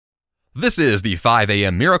This is the 5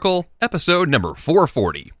 a.m. Miracle, episode number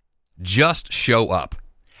 440. Just show up.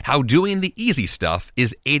 How doing the easy stuff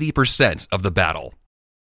is 80% of the battle.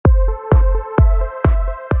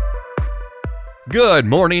 Good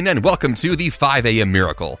morning and welcome to the 5 a.m.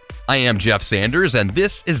 Miracle. I am Jeff Sanders and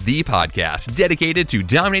this is the podcast dedicated to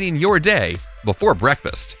dominating your day before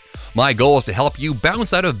breakfast. My goal is to help you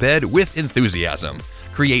bounce out of bed with enthusiasm,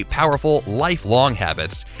 create powerful, lifelong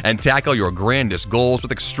habits, and tackle your grandest goals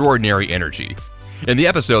with extraordinary energy. In the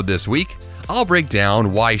episode this week, I'll break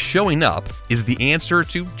down why showing up is the answer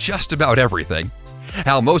to just about everything,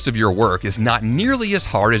 how most of your work is not nearly as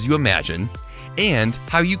hard as you imagine, and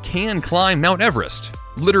how you can climb Mount Everest,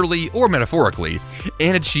 literally or metaphorically,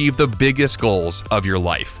 and achieve the biggest goals of your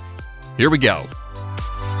life. Here we go.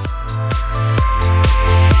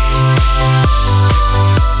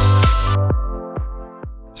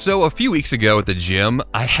 So a few weeks ago at the gym,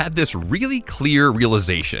 I had this really clear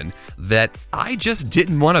realization that I just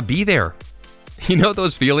didn't want to be there. You know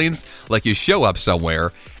those feelings? Like you show up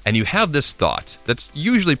somewhere and you have this thought that's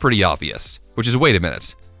usually pretty obvious, which is, wait a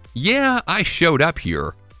minute. Yeah, I showed up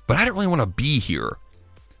here, but I don't really want to be here.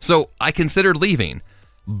 So I considered leaving,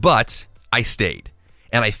 but I stayed.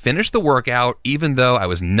 And I finished the workout even though I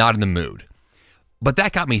was not in the mood. But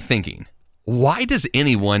that got me thinking. Why does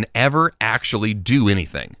anyone ever actually do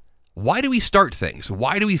anything? Why do we start things?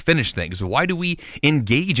 Why do we finish things? Why do we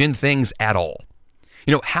engage in things at all?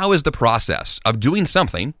 You know, how is the process of doing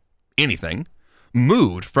something, anything,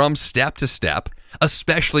 moved from step to step,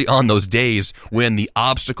 especially on those days when the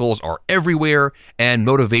obstacles are everywhere and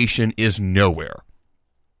motivation is nowhere?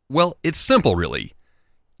 Well, it's simple, really.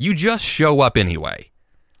 You just show up anyway.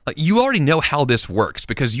 You already know how this works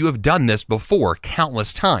because you have done this before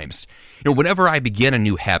countless times. You know, whenever I begin a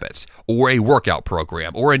new habit or a workout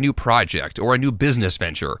program or a new project or a new business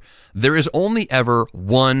venture, there is only ever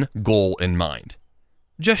one goal in mind.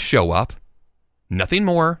 Just show up. Nothing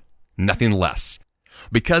more, nothing less.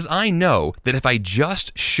 Because I know that if I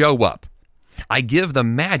just show up, I give the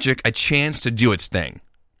magic a chance to do its thing.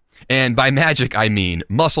 And by magic, I mean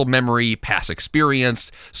muscle memory, past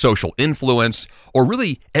experience, social influence, or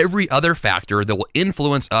really every other factor that will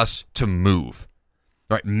influence us to move.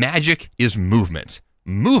 All right, magic is movement.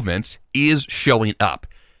 Movement is showing up.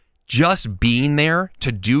 Just being there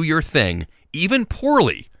to do your thing, even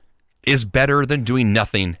poorly, is better than doing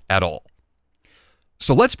nothing at all.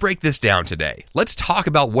 So let's break this down today. Let's talk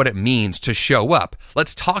about what it means to show up.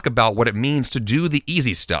 Let's talk about what it means to do the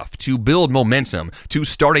easy stuff, to build momentum, to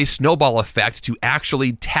start a snowball effect, to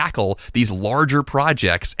actually tackle these larger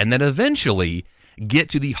projects, and then eventually get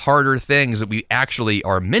to the harder things that we actually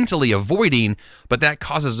are mentally avoiding, but that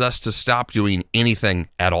causes us to stop doing anything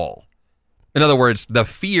at all. In other words, the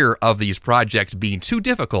fear of these projects being too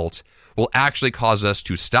difficult will actually cause us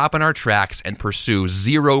to stop in our tracks and pursue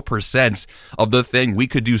 0% of the thing we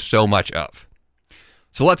could do so much of.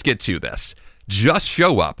 So let's get to this. Just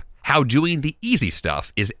show up. How doing the easy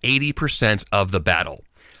stuff is 80% of the battle.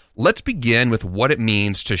 Let's begin with what it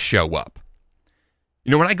means to show up.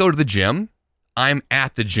 You know, when I go to the gym, I'm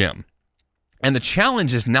at the gym. And the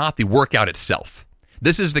challenge is not the workout itself.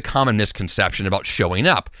 This is the common misconception about showing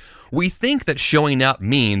up. We think that showing up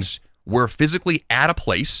means we're physically at a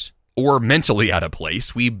place or mentally at a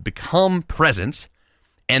place, we become present,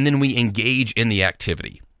 and then we engage in the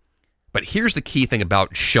activity. But here's the key thing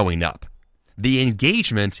about showing up. The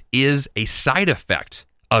engagement is a side effect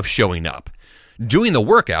of showing up. Doing the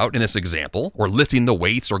workout in this example, or lifting the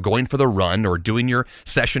weights, or going for the run, or doing your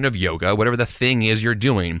session of yoga, whatever the thing is you're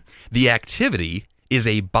doing, the activity is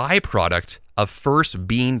a byproduct of first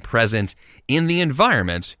being present in the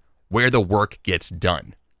environment where the work gets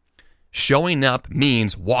done. Showing up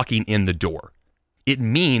means walking in the door. It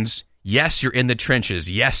means, yes, you're in the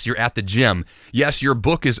trenches. Yes, you're at the gym. Yes, your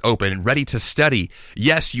book is open and ready to study.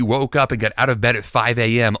 Yes, you woke up and got out of bed at 5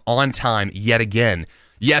 a.m. on time yet again.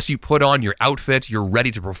 Yes, you put on your outfit. You're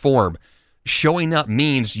ready to perform. Showing up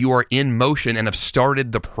means you are in motion and have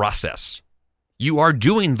started the process. You are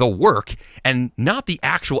doing the work and not the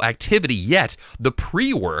actual activity yet, the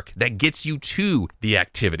pre-work that gets you to the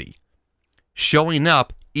activity. Showing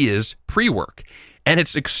up is pre-work, and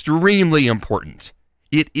it's extremely important.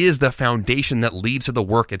 It is the foundation that leads to the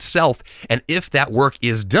work itself, and if that work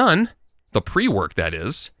is done, the pre-work that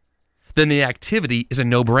is, then the activity is a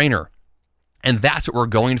no-brainer. And that's what we're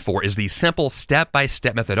going for, is the simple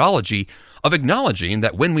step-by-step methodology of acknowledging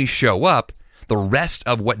that when we show up, the rest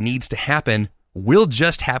of what needs to happen will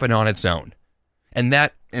just happen on its own. And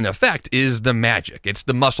that, in effect, is the magic. It's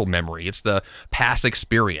the muscle memory. It's the past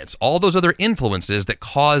experience. All those other influences that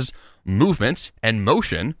cause movement and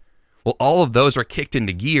motion Well, all of those are kicked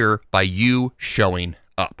into gear by you showing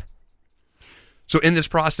up. So in this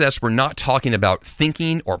process, we're not talking about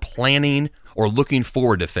thinking or planning or looking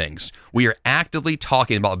forward to things. We are actively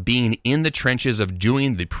talking about being in the trenches of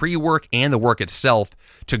doing the pre-work and the work itself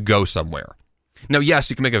to go somewhere. Now, yes,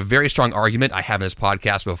 you can make a very strong argument, I have in this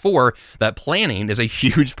podcast before, that planning is a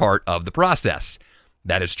huge part of the process.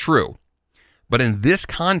 That is true. But in this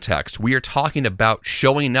context, we are talking about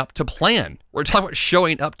showing up to plan. We're talking about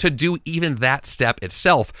showing up to do even that step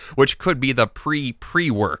itself, which could be the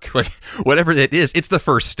pre-work. Whatever it is, it's the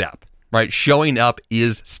first step, right? Showing up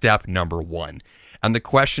is step number one. And the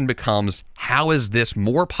question becomes, how is this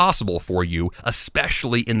more possible for you,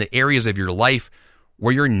 especially in the areas of your life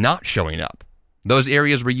where you're not showing up? Those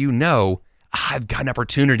areas where you know, I've got an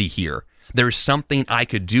opportunity here. There's something I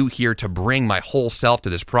could do here to bring my whole self to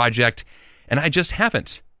this project, and I just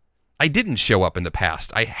haven't. I didn't show up in the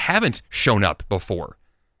past. I haven't shown up before,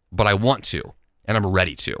 but I want to, and I'm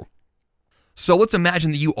ready to. So let's imagine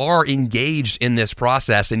that you are engaged in this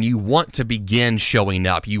process and you want to begin showing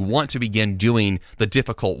up. You want to begin doing the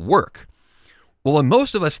difficult work. Well, when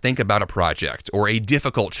most of us think about a project or a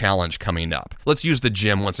difficult challenge coming up, let's use the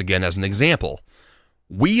gym once again as an example.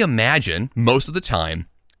 We imagine most of the time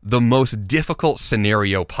the most difficult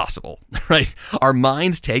scenario possible, right? Our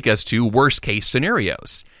minds take us to worst case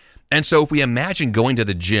scenarios. And so if we imagine going to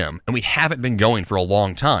the gym and we haven't been going for a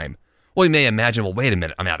long time, well, we may imagine, well, wait a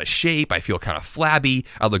minute, I'm out of shape. I feel kind of flabby.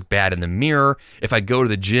 I look bad in the mirror. If I go to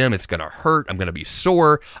the gym, it's going to hurt. I'm going to be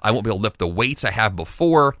sore. I won't be able to lift the weights I have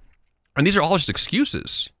before. And these are all just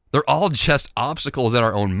excuses. They're all just obstacles in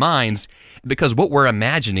our own minds because what we're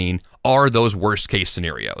imagining are those worst case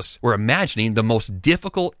scenarios. We're imagining the most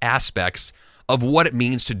difficult aspects of what it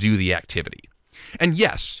means to do the activity. And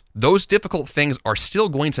yes, those difficult things are still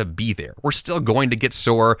going to be there. We're still going to get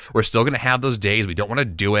sore. We're still going to have those days we don't want to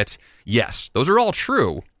do it. Yes, those are all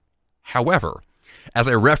true. However, as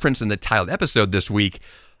I referenced in the titled episode this week,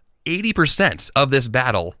 80% of this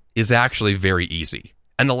battle is actually very easy.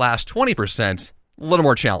 And the last 20%, a little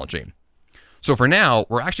more challenging. So for now,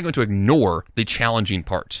 we're actually going to ignore the challenging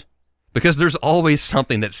part because there's always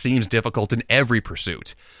something that seems difficult in every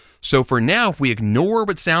pursuit. So for now, if we ignore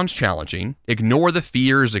what sounds challenging, ignore the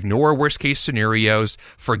fears, ignore worst case scenarios,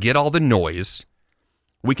 forget all the noise,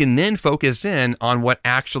 we can then focus in on what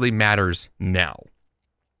actually matters now.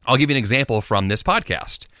 I'll give you an example from this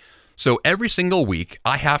podcast. So every single week,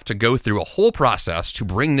 I have to go through a whole process to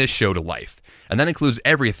bring this show to life. And that includes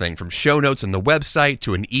everything from show notes on the website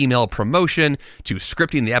to an email promotion to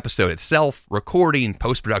scripting the episode itself, recording,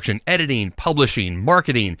 post-production, editing, publishing,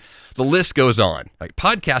 marketing. The list goes on. Like,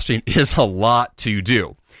 podcasting is a lot to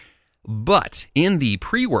do. But in the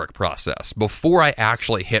pre-work process, before I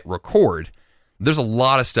actually hit record, there's a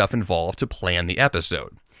lot of stuff involved to plan the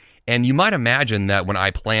episode. And you might imagine that when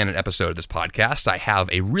I plan an episode of this podcast, I have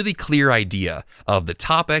a really clear idea of the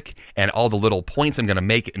topic and all the little points I'm going to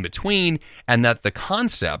make in between, and that the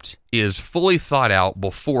concept is fully thought out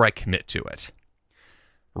before I commit to it.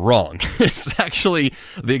 Wrong. It's actually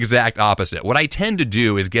the exact opposite. What I tend to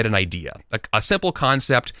do is get an idea, a simple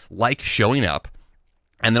concept like showing up,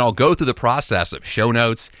 and then I'll go through the process of show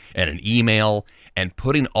notes and an email and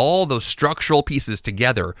putting all those structural pieces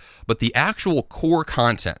together. But the actual core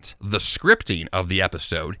content, the scripting of the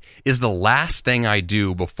episode, is the last thing I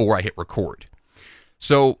do before I hit record.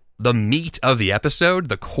 So the meat of the episode,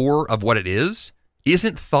 the core of what it is,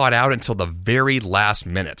 isn't thought out until the very last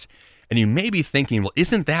minute. And you may be thinking, well,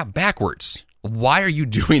 isn't that backwards? Why are you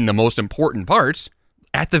doing the most important parts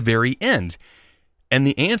at the very end? And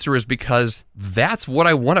the answer is because that's what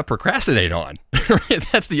I want to procrastinate on.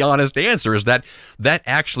 That's the honest answer, is that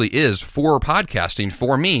actually is, for podcasting,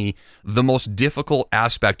 for me, the most difficult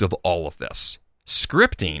aspect of all of this.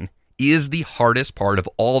 Scripting is the hardest part of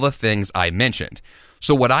all the things I mentioned.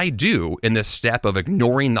 So what I do in this step of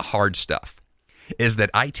ignoring the hard stuff is that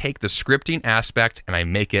I take the scripting aspect and I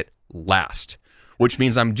make it last, which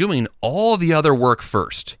means I'm doing all the other work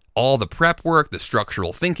first. All the prep work, the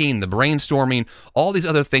structural thinking, the brainstorming, all these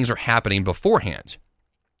other things are happening beforehand.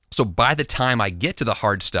 So by the time I get to the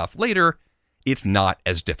hard stuff later, it's not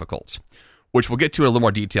as difficult, which we'll get to in a little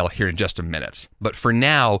more detail here in just a minute. But for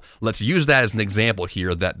now, let's use that as an example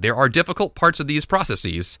here that there are difficult parts of these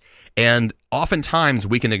processes, and oftentimes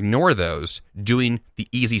we can ignore those doing the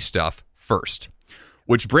easy stuff first,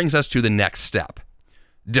 which brings us to the next step,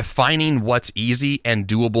 defining what's easy and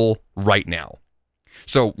doable right now.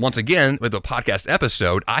 So once again, with the podcast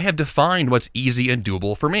episode, I have defined what's easy and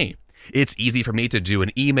doable for me. It's easy for me to do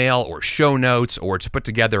an email or show notes or to put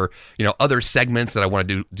together, other segments that I want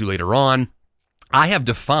to do later on. I have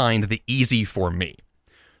defined the easy for me.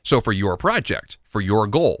 So for your project, for your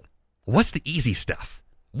goal, what's the easy stuff?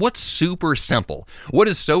 What's super simple? What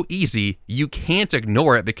is so easy you can't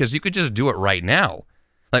ignore it because you could just do it right now?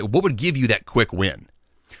 Like, what would give you that quick win?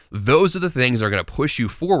 Those are the things that are going to push you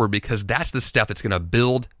forward because that's the stuff that's going to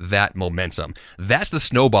build that momentum. That's the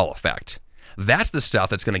snowball effect. That's the stuff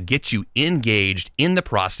that's going to get you engaged in the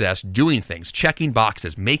process, doing things, checking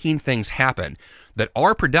boxes, making things happen that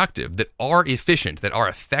are productive, that are efficient, that are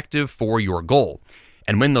effective for your goal.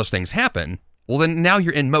 And when those things happen, well, then now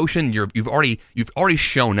you're in motion. You've already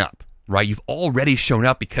shown up, right? You've already shown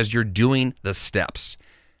up because you're doing the steps.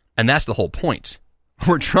 And that's the whole point.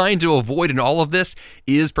 We're trying to avoid in all of this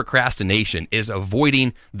is procrastination, is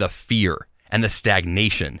avoiding the fear and the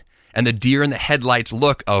stagnation and the deer in the headlights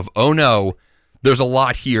look of, oh no, there's a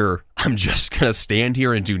lot here. I'm just going to stand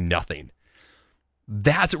here and do nothing.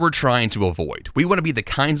 That's what we're trying to avoid. We want to be the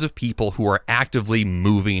kinds of people who are actively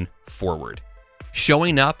moving forward.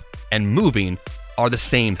 Showing up and moving are the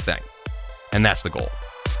same thing. And that's the goal.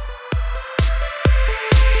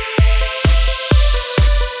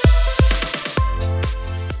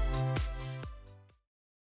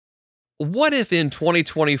 What if in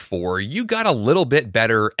 2024 you got a little bit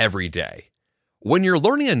better every day? When you're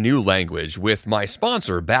learning a new language with my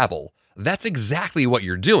sponsor, Babbel, that's exactly what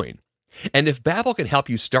you're doing. And if Babbel can help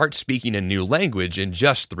you start speaking a new language in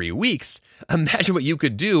just 3 weeks, imagine what you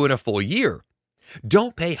could do in a full year.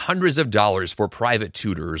 Don't pay hundreds of dollars for private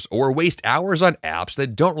tutors or waste hours on apps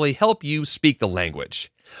that don't really help you speak the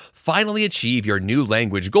language. Finally achieve your new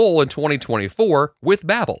language goal in 2024 with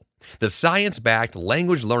Babbel, the science-backed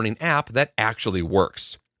language learning app that actually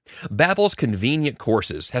works. Babbel's convenient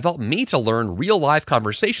courses have helped me to learn real-life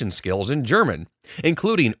conversation skills in German,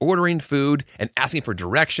 including ordering food and asking for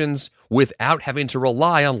directions without having to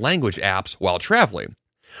rely on language apps while traveling.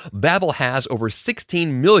 Babbel has over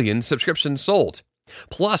 16 million subscriptions sold.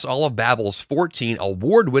 Plus, all of Babbel's 14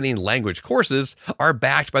 award-winning language courses are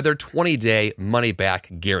backed by their 20-day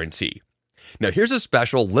money-back guarantee. Now, here's a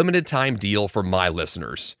special limited-time deal for my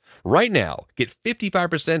listeners. Right now, get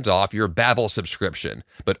 55% off your Babbel subscription,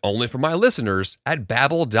 but only for my listeners at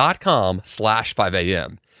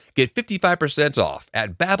babbel.com/5am. Get 55% off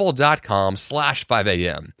at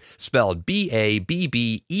babbel.com/5am, spelled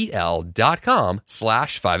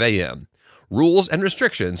BABBEL.com/5am. Rules and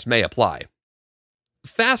restrictions may apply.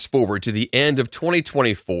 Fast forward to the end of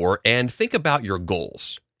 2024 and think about your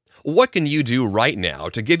goals. What can you do right now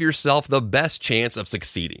to give yourself the best chance of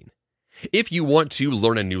succeeding? If you want to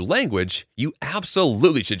learn a new language, you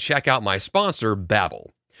absolutely should check out my sponsor,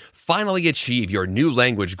 Babbel. Finally achieve your new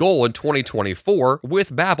language goal in 2024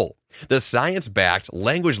 with Babbel, the science-backed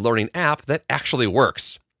language learning app that actually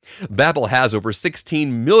works. Babbel has over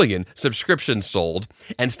 16 million subscriptions sold,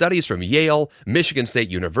 and studies from Yale, Michigan State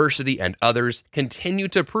University, and others continue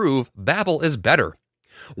to prove Babbel is better.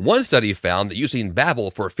 One study found that using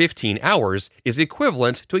Babbel for 15 hours is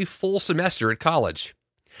equivalent to a full semester at college.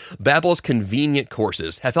 Babbel's convenient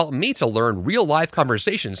courses have helped me to learn real-life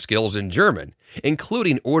conversation skills in German,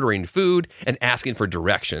 including ordering food and asking for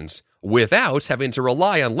directions, without having to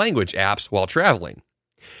rely on language apps while traveling.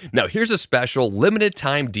 Now, here's a special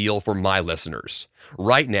limited-time deal for my listeners.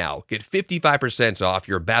 Right now, get 55% off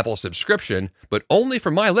your Babbel subscription, but only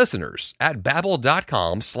for my listeners at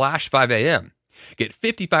babbel.com/5am. Get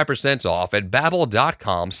 55% off at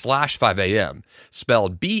babbel.com/5am,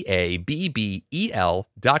 spelled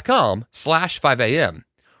BABBEL.com/5am.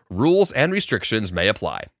 Rules and restrictions may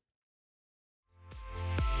apply.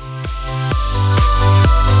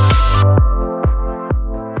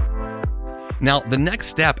 Now, the next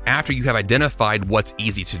step after you have identified what's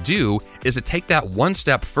easy to do is to take that one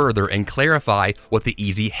step further and clarify what the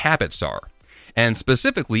easy habits are. And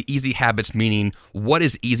specifically, easy habits meaning what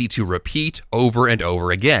is easy to repeat over and over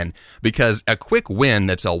again. Because a quick win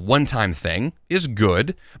that's a one-time thing is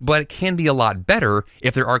good, but it can be a lot better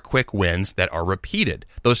if there are quick wins that are repeated.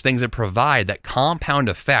 Those things that provide that compound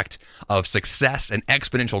effect of success and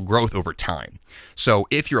exponential growth over time. So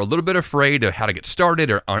if you're a little bit afraid of how to get started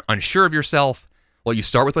or unsure of yourself, well, you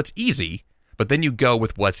start with what's easy, but then you go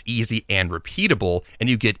with what's easy and repeatable, and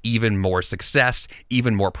you get even more success,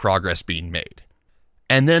 even more progress being made.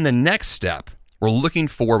 And then the next step, we're looking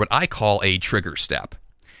for what I call a trigger step.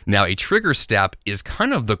 Now, a trigger step is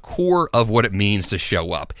kind of the core of what it means to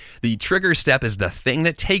show up. The trigger step is the thing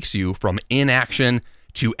that takes you from inaction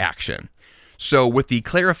to action. So with the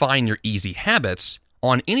clarifying your easy habits,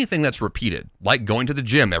 on anything that's repeated, like going to the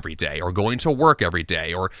gym every day, or going to work every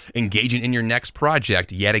day, or engaging in your next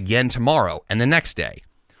project yet again tomorrow and the next day.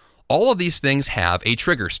 All of these things have a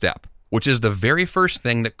trigger step, which is the very first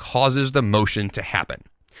thing that causes the motion to happen.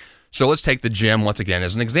 So let's take the gym once again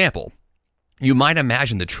as an example. You might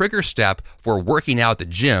imagine the trigger step for working out at the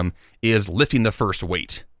gym is lifting the first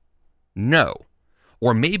weight. No.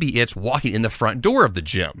 Or maybe it's walking in the front door of the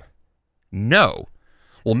gym. No.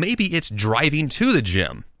 Well, maybe it's driving to the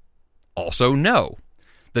gym. Also, no.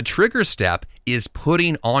 The trigger step is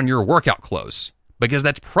putting on your workout clothes, because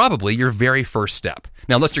that's probably your very first step.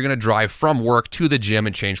 Now, unless you're going to drive from work to the gym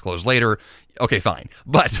and change clothes later, okay, fine.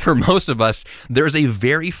 But for most of us, there's a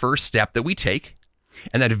very first step that we take,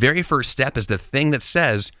 and that very first step is the thing that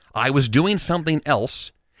says, I was doing something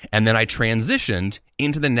else, and then I transitioned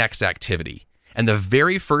into the next activity. And the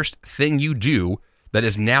very first thing you do that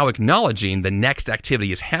is now acknowledging the next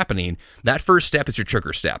activity is happening, that first step is your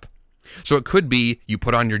trigger step. So it could be you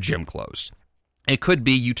put on your gym clothes. It could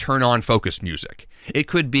be you turn on focus music. It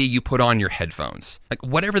could be you put on your headphones. Like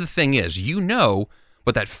whatever the thing is, you know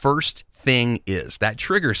what that first thing is, that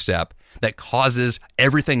trigger step that causes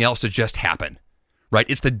everything else to just happen, right?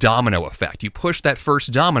 It's the domino effect. You push that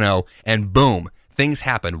first domino and boom, things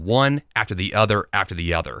happen one after the other after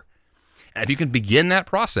the other. And if you can begin that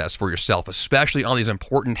process for yourself, especially on these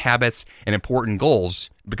important habits and important goals,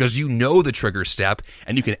 because you know the trigger step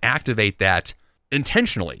and you can activate that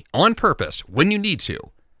intentionally, on purpose, when you need to,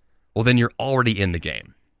 well, then you're already in the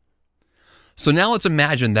game. So now let's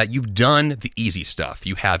imagine that you've done the easy stuff.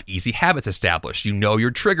 You have easy habits established. You know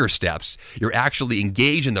your trigger steps. You're actually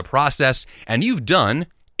engaged in the process, and you've done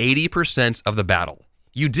 80% of the battle.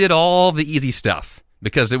 You did all the easy stuff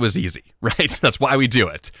because it was easy, right? That's why we do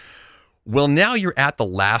it. Well, now you're at the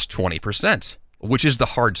last 20%, which is the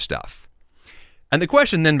hard stuff. And the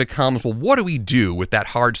question then becomes, well, what do we do with that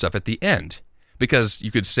hard stuff at the end? Because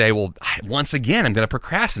you could say, well, once again, I'm going to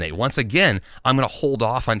procrastinate. Once again, I'm going to hold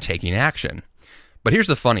off on taking action. But here's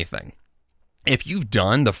the funny thing. If you've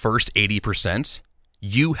done the first 80%,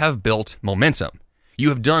 you have built momentum. You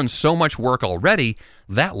have done so much work already,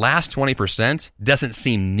 that last 20% doesn't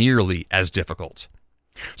seem nearly as difficult.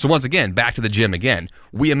 So once again, back to the gym again.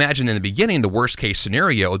 We imagine in the beginning the worst case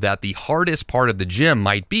scenario that the hardest part of the gym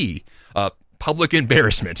might be public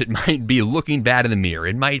embarrassment. It might be looking bad in the mirror.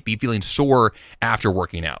 It might be feeling sore after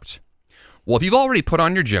working out. Well, if you've already put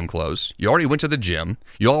on your gym clothes, you already went to the gym,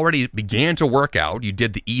 you already began to work out, you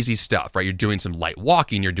did the easy stuff, right? You're doing some light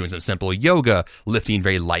walking, you're doing some simple yoga, lifting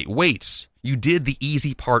very light weights. You did the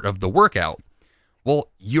easy part of the workout.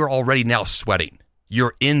 Well, you're already now sweating.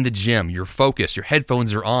 You're in the gym, you're focused, your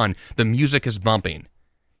headphones are on, the music is bumping.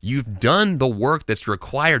 You've done the work that's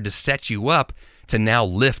required to set you up to now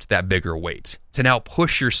lift that bigger weight, to now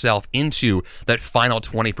push yourself into that final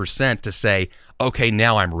 20% to say, okay,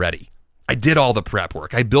 now I'm ready. I did all the prep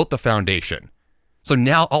work. I built the foundation. So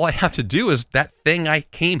now all I have to do is that thing I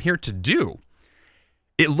came here to do.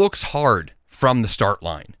 It looks hard from the start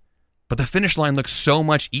line, but the finish line looks so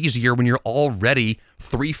much easier when you're already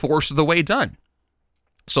 3/4 of the way done.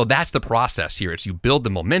 So that's the process here. It's you build the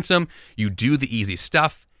momentum, you do the easy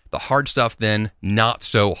stuff, the hard stuff then not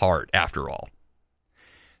so hard after all.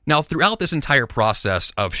 Now, throughout this entire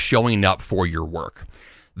process of showing up for your work,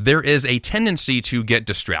 there is a tendency to get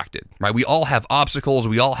distracted, right? We all have obstacles.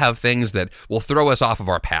 We all have things that will throw us off of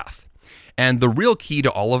our path. And the real key to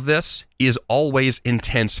all of this is always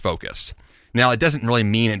intense focus. Now, it doesn't really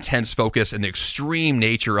mean intense focus in the extreme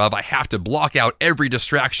nature of I have to block out every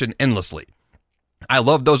distraction endlessly. I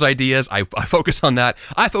love those ideas. I focus on that.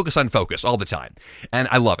 I focus on focus all the time, and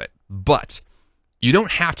I love it. But you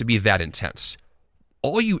don't have to be that intense.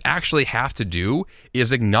 All you actually have to do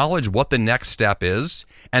is acknowledge what the next step is,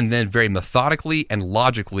 and then very methodically and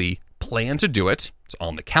logically plan to do it. It's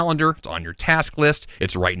on the calendar. It's on your task list.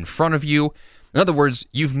 It's right in front of you. In other words,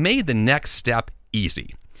 you've made the next step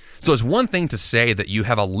easy. So it's one thing to say that you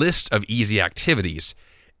have a list of easy activities.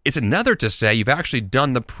 It's another to say you've actually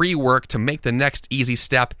done the pre-work to make the next easy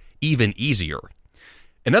step even easier.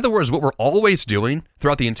 In other words, what we're always doing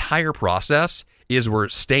throughout the entire process is we're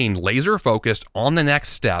staying laser focused on the next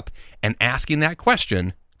step and asking that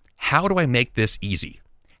question, how do I make this easy?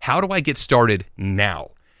 How do I get started now?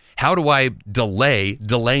 How do I delay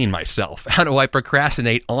delaying myself? How do I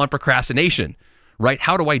procrastinate on procrastination, right?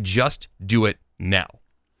 How do I just do it now?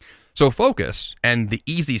 So focus and the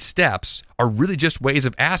easy steps are really just ways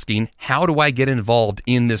of asking, how do I get involved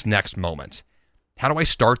in this next moment? How do I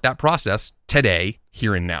start that process today,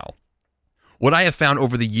 here and now? What I have found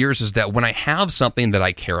over the years is that when I have something that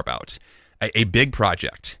I care about, a big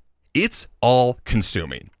project, it's all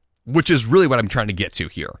consuming, which is really what I'm trying to get to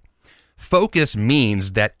here. Focus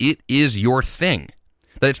means that it is your thing,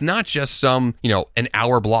 that it's not just some, an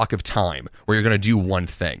hour block of time where you're going to do one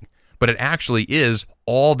thing, but it actually is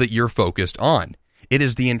all that you're focused on. It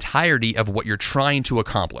is the entirety of what you're trying to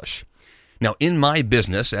accomplish. Now, in my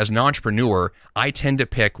business as an entrepreneur, I tend to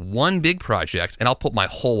pick one big project and I'll put my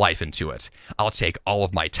whole life into it. I'll take all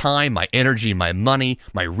of my time, my energy, my money,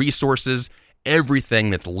 my resources, everything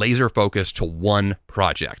that's laser focused to one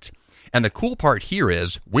project. And the cool part here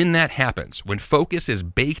is when that happens, when focus is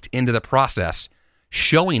baked into the process,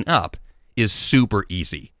 showing up is super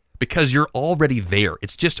easy because you're already there.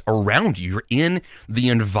 It's just around you. You're in the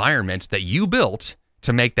environment that you built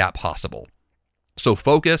to make that possible. So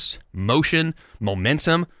focus, motion,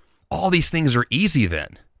 momentum, all these things are easy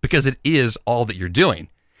then because it is all that you're doing.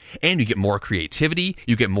 And you get more creativity,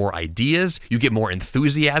 you get more ideas, you get more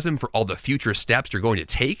enthusiasm for all the future steps you're going to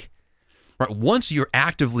take. Right? Once you're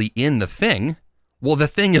actively in the thing, well, the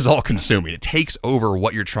thing is all consuming. It takes over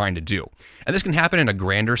what you're trying to do. And this can happen in a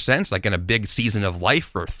grander sense, like in a big season of life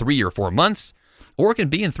for 3 or 4 months, or it can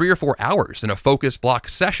be in 3 or 4 hours in a focus block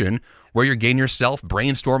session where you're getting yourself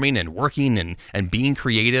brainstorming and working and being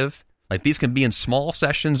creative. Like these can be in small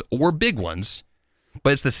sessions or big ones,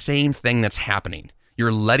 but it's the same thing that's happening.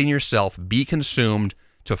 You're letting yourself be consumed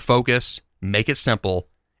to focus, make it simple,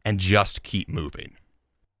 and just keep moving.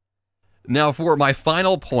 Now, for my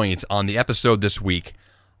final point on the episode this week,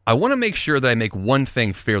 I want to make sure that I make one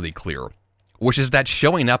thing fairly clear, which is that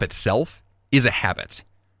showing up itself is a habit.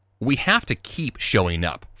 We have to keep showing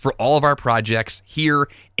up for all of our projects here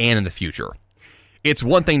and in the future. It's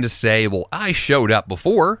one thing to say, well, I showed up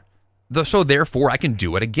before, so therefore I can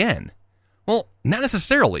do it again. Well, not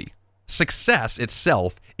necessarily. Success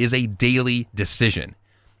itself is a daily decision.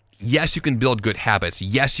 Yes, you can build good habits.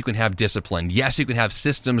 Yes, you can have discipline. Yes, you can have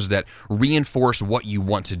systems that reinforce what you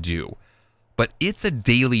want to do. But it's a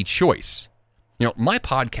daily choice. My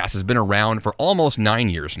podcast has been around for almost 9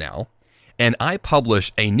 years now, and I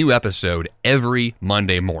publish a new episode every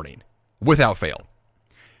Monday morning, without fail.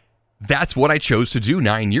 That's what I chose to do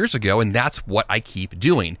 9 years ago, and that's what I keep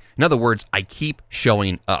doing. In other words, I keep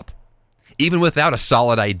showing up. Even without a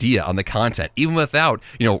solid idea on the content, even without,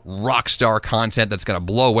 rock star content that's going to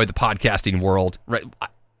blow away the podcasting world, right?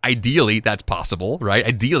 Ideally, that's possible, right?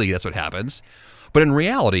 Ideally, that's what happens. But in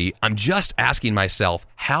reality, I'm just asking myself,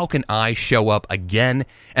 how can I show up again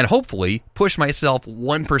and hopefully push myself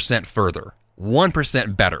 1% further,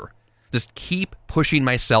 1% better? Just keep pushing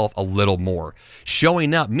myself a little more.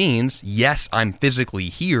 Showing up means, yes, I'm physically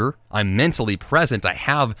here, I'm mentally present, I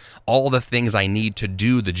have all the things I need to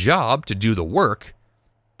do the job, to do the work,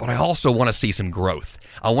 but I also want to see some growth.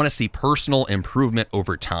 I want to see personal improvement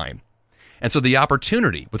over time. And so the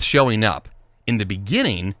opportunity with showing up, in the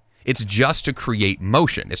beginning, it's just to create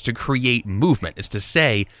motion. It's to create movement. It's to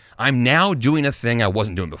say, I'm now doing a thing I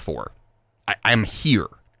wasn't doing before. I'm here.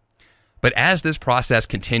 But as this process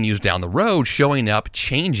continues down the road, showing up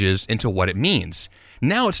changes into what it means.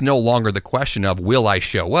 Now it's no longer the question of will I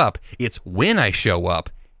show up? It's when I show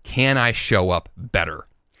up, can I show up better?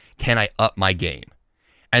 Can I up my game?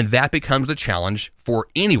 And that becomes the challenge for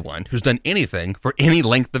anyone who's done anything for any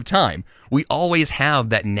length of time. We always have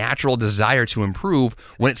that natural desire to improve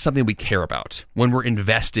when it's something we care about, when we're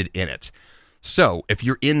invested in it. So if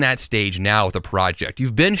you're in that stage now with a project,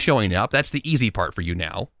 you've been showing up, that's the easy part for you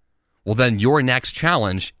now. Well, then your next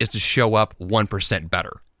challenge is to show up 1%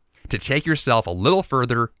 better, to take yourself a little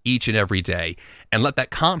further each and every day and let that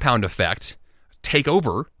compound effect take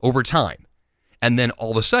over time. And then all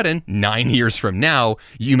of a sudden, 9 years from now,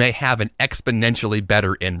 you may have an exponentially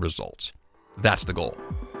better end result. That's the goal.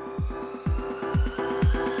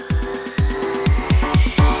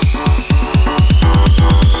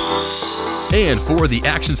 And for the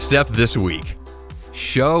action step this week,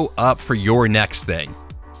 show up for your next thing.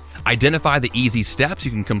 Identify the easy steps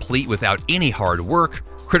you can complete without any hard work,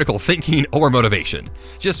 critical thinking, or motivation.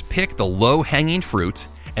 Just pick the low-hanging fruit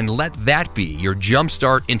and let that be your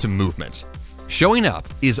jumpstart into movement. Showing up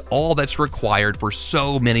is all that's required for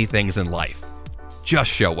so many things in life.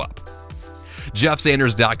 Just show up.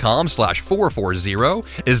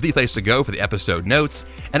 JeffSanders.com/440 is the place to go for the episode notes.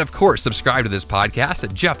 And of course, subscribe to this podcast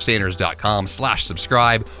at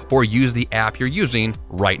JeffSanders.com/subscribe or use the app you're using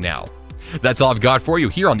right now. That's all I've got for you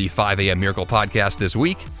here on the 5 a.m. Miracle Podcast this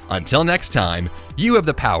week. Until next time, you have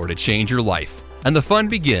the power to change your life, and the fun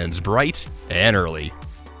begins bright and early.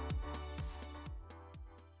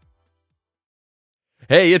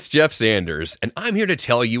 Hey, it's Jeff Sanders, and I'm here to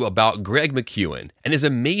tell you about Greg McKeown and his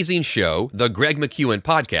amazing show, The Greg McKeown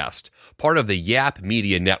Podcast, part of the Yap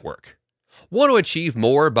Media Network. Want to achieve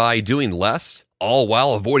more by doing less, all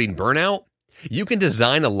while avoiding burnout? You can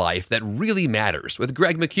design a life that really matters with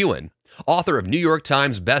Greg McKeown, author of New York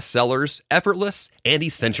Times bestsellers, Effortless and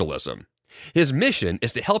Essentialism. His mission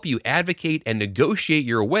is to help you advocate and negotiate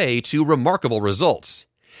your way to remarkable results.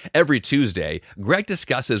 Every Tuesday, Greg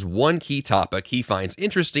discusses one key topic he finds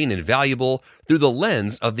interesting and valuable through the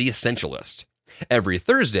lens of the essentialist. Every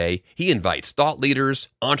Thursday, he invites thought leaders,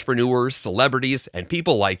 entrepreneurs, celebrities, and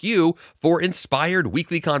people like you for inspired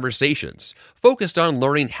weekly conversations focused on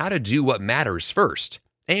learning how to do what matters first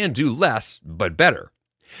and do less but better.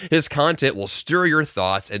 His content will stir your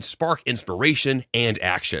thoughts and spark inspiration and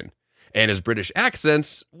action. And his British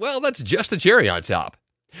accents, well, that's just the cherry on top.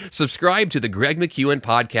 Subscribe to the Greg McKeown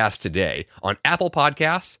Podcast today on Apple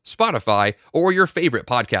Podcasts, Spotify, or your favorite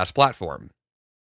podcast platform.